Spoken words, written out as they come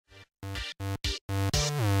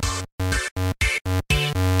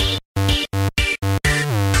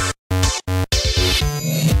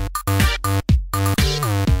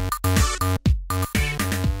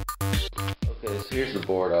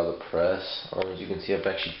As you can see, I've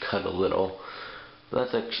actually cut a little. But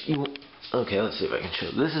that's actually, okay, let's see if I can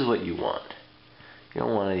show. This is what you want. You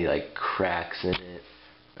don't want any like cracks in it,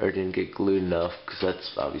 or it didn't get glued enough, because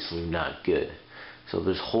that's obviously not good. So if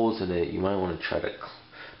there's holes in it, you might want to try to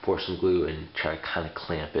pour some glue and try to kind of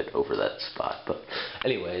clamp it over that spot. But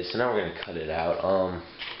anyways, so now we're gonna cut it out. I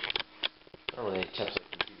don't really have tips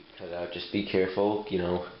I can do to cut it out. Just be careful, you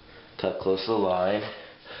know, cut close to the line.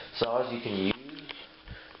 Saws you can use.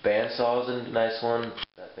 Bandsaw is a nice one.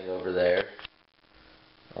 That thing over there.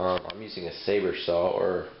 I'm using a saber saw,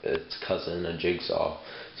 or its cousin, a jigsaw.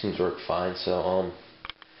 Seems to work fine. So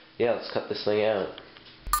yeah, let's cut this thing out.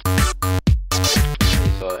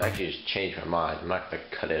 Okay, so I actually just changed my mind. I'm not gonna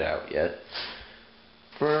cut it out yet.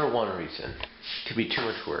 For one reason. It could be too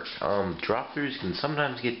much work. Drop-throughs can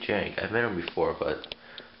sometimes get jank. I've made them before, but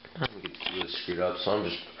sometimes get really screwed up. So I'm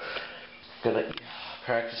just gonna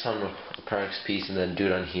practice on a practice piece and then do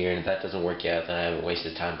it on here. And if that doesn't work out, then I haven't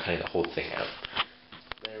wasted time cutting the whole thing out.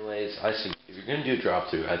 But anyways, if you're gonna do a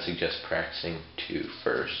drop-through, I'd suggest practicing 2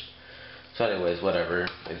 first. So anyways, whatever.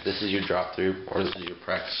 If this is your drop-through, or this is your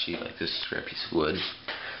practice sheet, like this square piece of wood.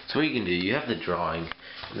 So what you can do, you have the drawing,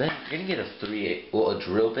 and then you're gonna get a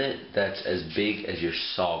drill bit that's as big as your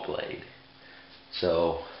saw blade.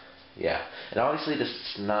 So yeah, and obviously this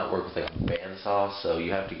does not work with like a bandsaw, so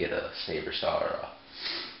you have to get a saber saw or a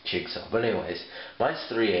jigsaw. But anyways, mine's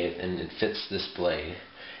 3/8 and it fits this blade,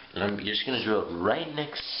 and you're just gonna drill it right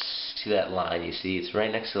next to that line. You see, it's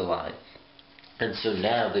right next to the line. And so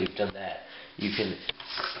now that you've done that, you can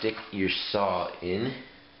stick your saw in.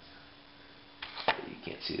 You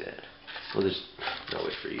can't see that. Well, there's no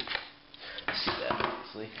way for you to see that,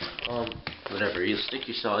 obviously. Whatever, you'll stick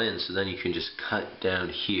your saw in, so then you can just cut down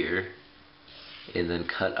here, and then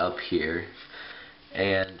cut up here,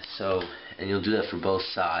 and you'll do that for both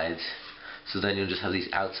sides. So then you'll just have these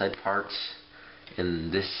outside parts in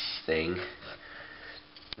this thing,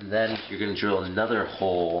 and then you're going to drill another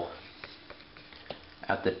hole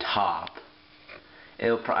at the top.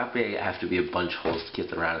 It'll probably have to be a bunch of holes to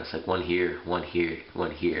get around. It's like one here, one here, one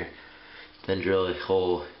here. Then drill a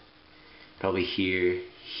hole probably here,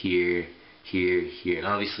 here, here, here. And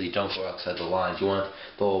obviously don't go outside the lines. You want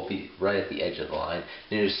the hole to be right at the edge of the line.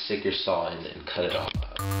 Then you just stick your saw in and cut it off.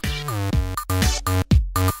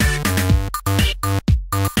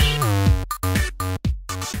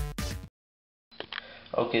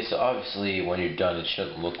 Okay, so obviously when you're done it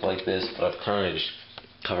shouldn't look like this, but I've kind of just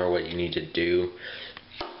covered what you need to do.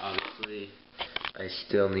 Obviously, I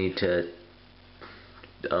still need to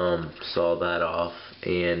saw that off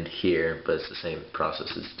and here, but it's the same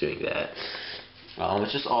process as doing that.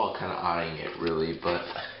 It's just all kind of eyeing it really, but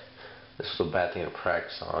this was a bad thing to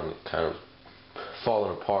practice on, kind of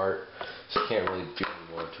falling apart, so I can't really do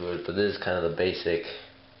any more to it, but this is kind of the basic.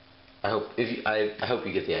 I hope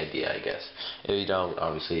you get the idea, I guess. If you don't,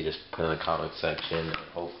 obviously just put in the comment section, and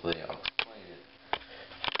hopefully I'll explain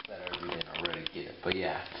it better if you didn't already get it. But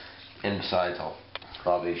yeah, and besides, I'll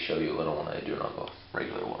probably show you a little when I do it on the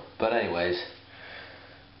regular one. But anyways,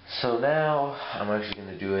 so now I'm actually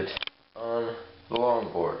going to do it on the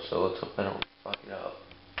longboard, so let's hope I don't fuck it up.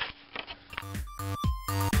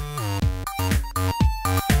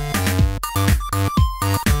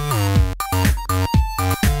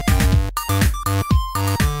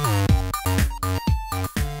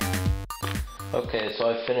 Okay, so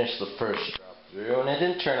I finished the first drop-through, and it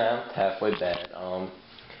didn't turn out halfway bad.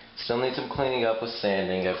 Still need some cleaning up with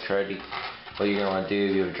sanding. I've tried to. What you're gonna want to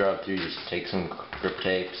do if you have a drop-through, just take some grip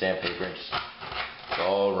tape, sandpaper, and just go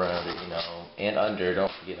all around it, you know, and under.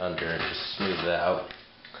 Don't forget under, and just smooth it out.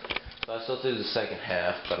 So I still do the second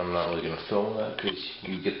half, but I'm not really gonna film that because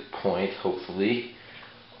you get the point, hopefully,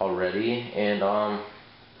 already. And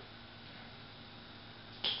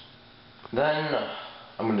then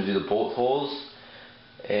I'm going to do the bolt holes,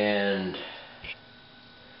 and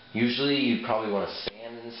usually you probably want to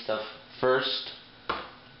sand and stuff first,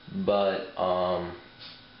 but oh,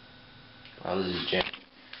 this is jam.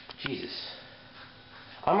 Jesus.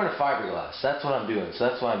 I'm going to fiberglass. That's what I'm doing. So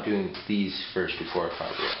that's why I'm doing these first before I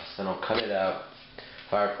fiberglass. Then I'll cut it out,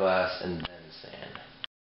 fiberglass, and then sand.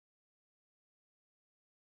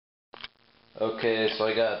 Okay, so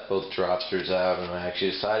I got both drop-throughs out, and I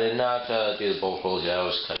actually decided not to do the bolt holes yet.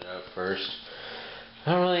 I'll just cut it out first.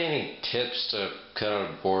 Not really any tips to cut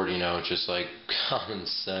out a board, you know, just like common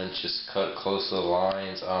sense. Just cut close to the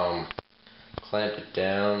lines. Clamp it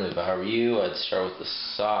down. If I were you, I'd start with the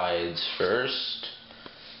sides first,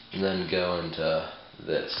 and then go into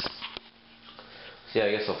this. So yeah,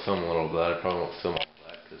 I guess I'll film a little bit. I probably won't film all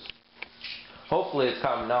that because hopefully it's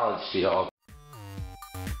common knowledge to y'all.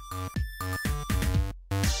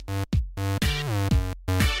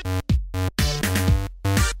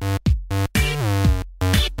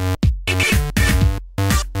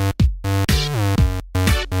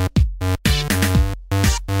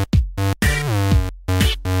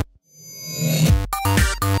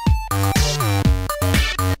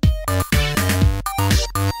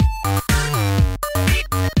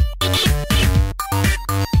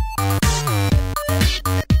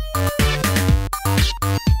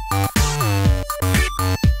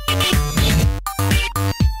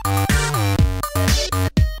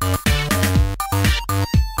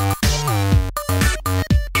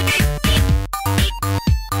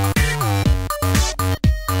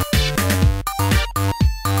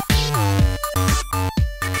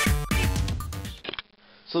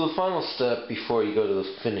 So the final step before you go to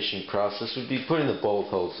the finishing process would be putting the bolt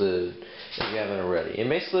holes in if you haven't already. And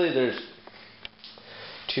basically there's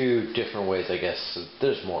two different ways, I guess.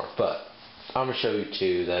 There's more, but I'm going to show you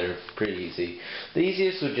two that are pretty easy. The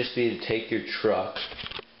easiest would just be to take your truck,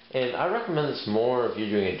 and I recommend this more if you're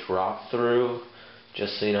doing a drop-through,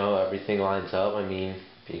 just so you know everything lines up. I mean,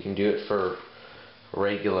 you can do it for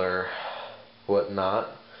regular whatnot.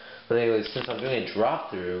 But anyways, since I'm doing a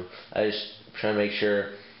drop-through, I just try to make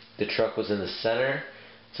sure the truck was in the center.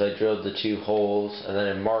 So I drilled the two holes, and then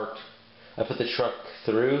I put the truck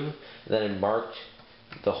through, and then I marked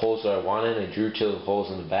the holes that I wanted, and drew two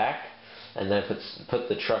holes in the back, and then put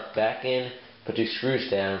the truck back in, put two screws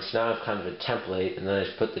down. So now I have kind of a template, and then I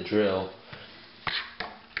just put the drill.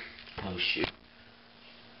 Oh shoot.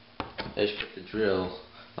 I just put the drill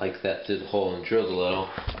like that through the hole and drilled a little,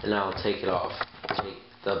 and now I'll take it off. Take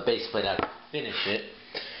the base plate out and finish it.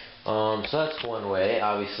 So that's one way.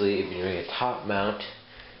 Obviously, if you're doing a top mount,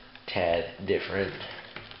 tad different.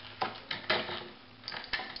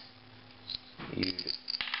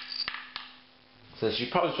 Since you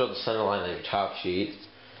probably drilled the center line on your top sheet,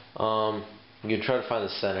 you can try to find the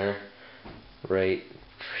center right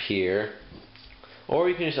here, or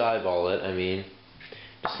you can just eyeball it. I mean,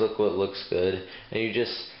 just look what looks good, and you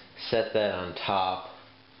just set that on top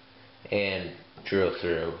and drill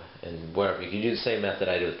through, and whatever. You can do the same method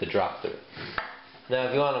I did with the drop through. Now,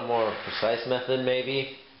 if you want a more precise method,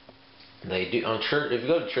 maybe they do on Church. If you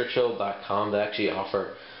go to Churchill.com, they actually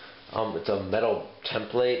offer. It's a metal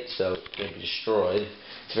template, so it can be destroyed.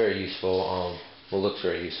 It's very useful. Well, looks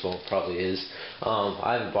very useful. Probably is.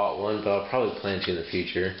 I haven't bought one, but I'll probably plan to in the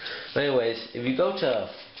future. But anyways, if you go to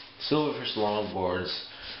Silverfish Longboards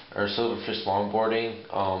or Silverfish Longboarding,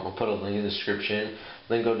 I'll put a link in the description.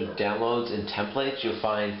 Then go to Downloads and Templates. You'll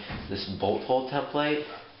find this bolt hole template.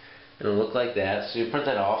 It'll look like that. So you print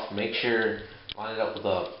that off. Make sure line it up with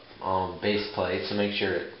a base plate, so make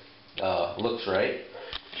sure it looks right.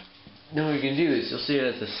 Then what you can do is you'll see it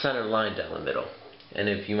as the center line down the middle, and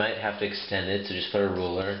if you might have to extend it, so just put a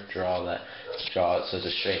ruler, draw it so it's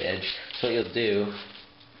a straight edge. So what you'll do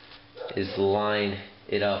is line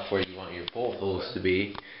it up where you want your bolt holes to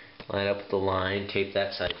be, line up with the line, tape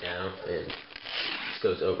that side down, and this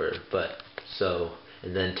goes over,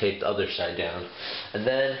 and then tape the other side down, and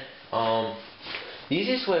then the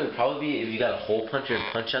easiest way would probably be if you got a hole puncher and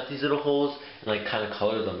punch out these little holes and like kind of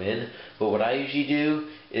color them in. But what I usually do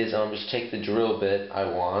is just take the drill bit I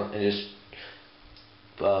want and just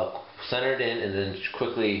center it in, and then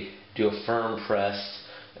quickly do a firm press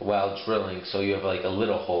while drilling, so you have like a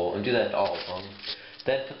little hole, and do that to all of them.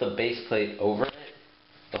 Then put the base plate over it,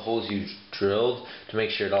 the holes you drilled, to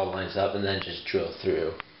make sure it all lines up, and then just drill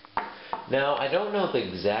through. Now, I don't know the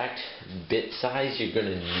exact bit size you're going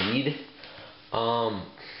to need.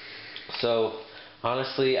 So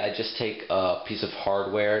honestly, I just take a piece of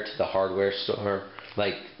hardware to the hardware store,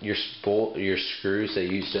 like your screws that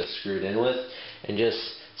you used to screw it in with, and just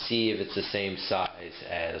see if it's the same size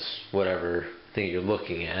as whatever thing you're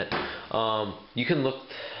looking at. You can look.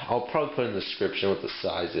 I'll probably put in the description what the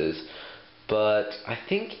size is, but I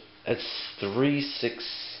think it's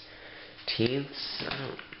 3/16.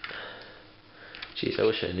 Jeez, I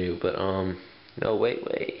wish I knew, but no,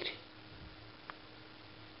 wait.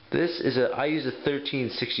 This is I use a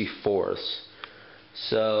 13/64,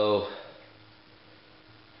 so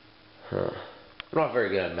I'm not very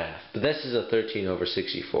good at math, but this is a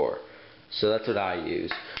 13/64, so that's what I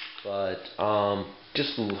use. But I'll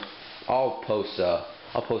post the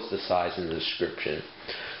size in the description.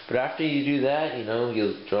 But after you do that, you'll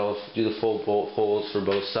do the full bolt holes for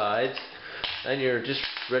both sides, and you're just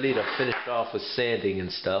ready to finish off with sanding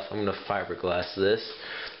and stuff. I'm gonna fiberglass this.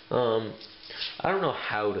 I don't know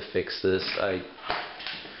how to fix this,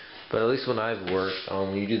 but at least when I've worked,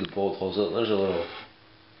 when you do the bolt holes, there's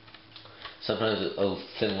sometimes a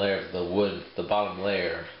thin layer of the wood, the bottom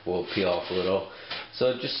layer will peel off a little.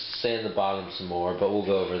 So just sand the bottom some more, but we'll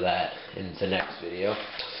go over that in the next video.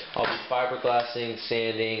 I'll be fiberglassing,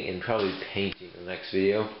 sanding, and probably painting in the next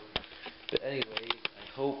video. But anyways,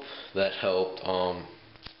 I hope that helped.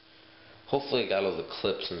 Hopefully I got all the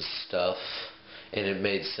clips and stuff, and it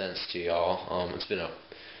made sense to y'all. It's been a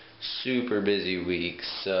super busy week,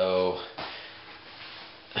 so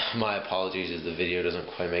my apologies if the video doesn't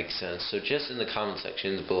quite make sense. So just in the comment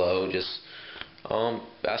sections below, just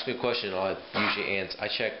ask me a question. I'll usually answer. I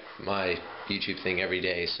check my YouTube thing every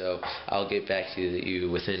day, so I'll get back to you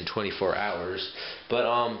within 24 hours. But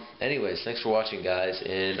anyways, thanks for watching, guys,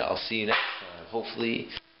 and I'll see you next time. Hopefully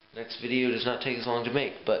next video does not take as long to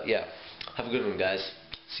make, but yeah, have a good one, guys.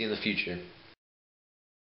 See you in the future.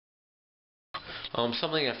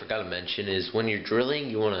 Something I forgot to mention is when you're drilling,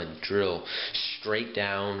 you want to drill straight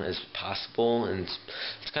down as possible, and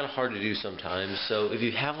it's kind of hard to do sometimes. So if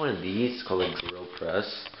you have one of these, it's called a drill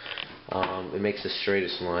press. It makes the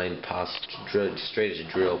straightest line straight as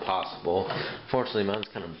a drill possible. Unfortunately, mine's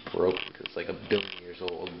kind of broken because it's like 1 billion years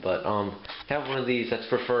old. But have one of these. That's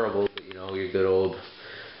preferable. But, you know, your good old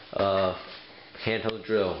handheld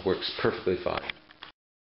drill works perfectly fine.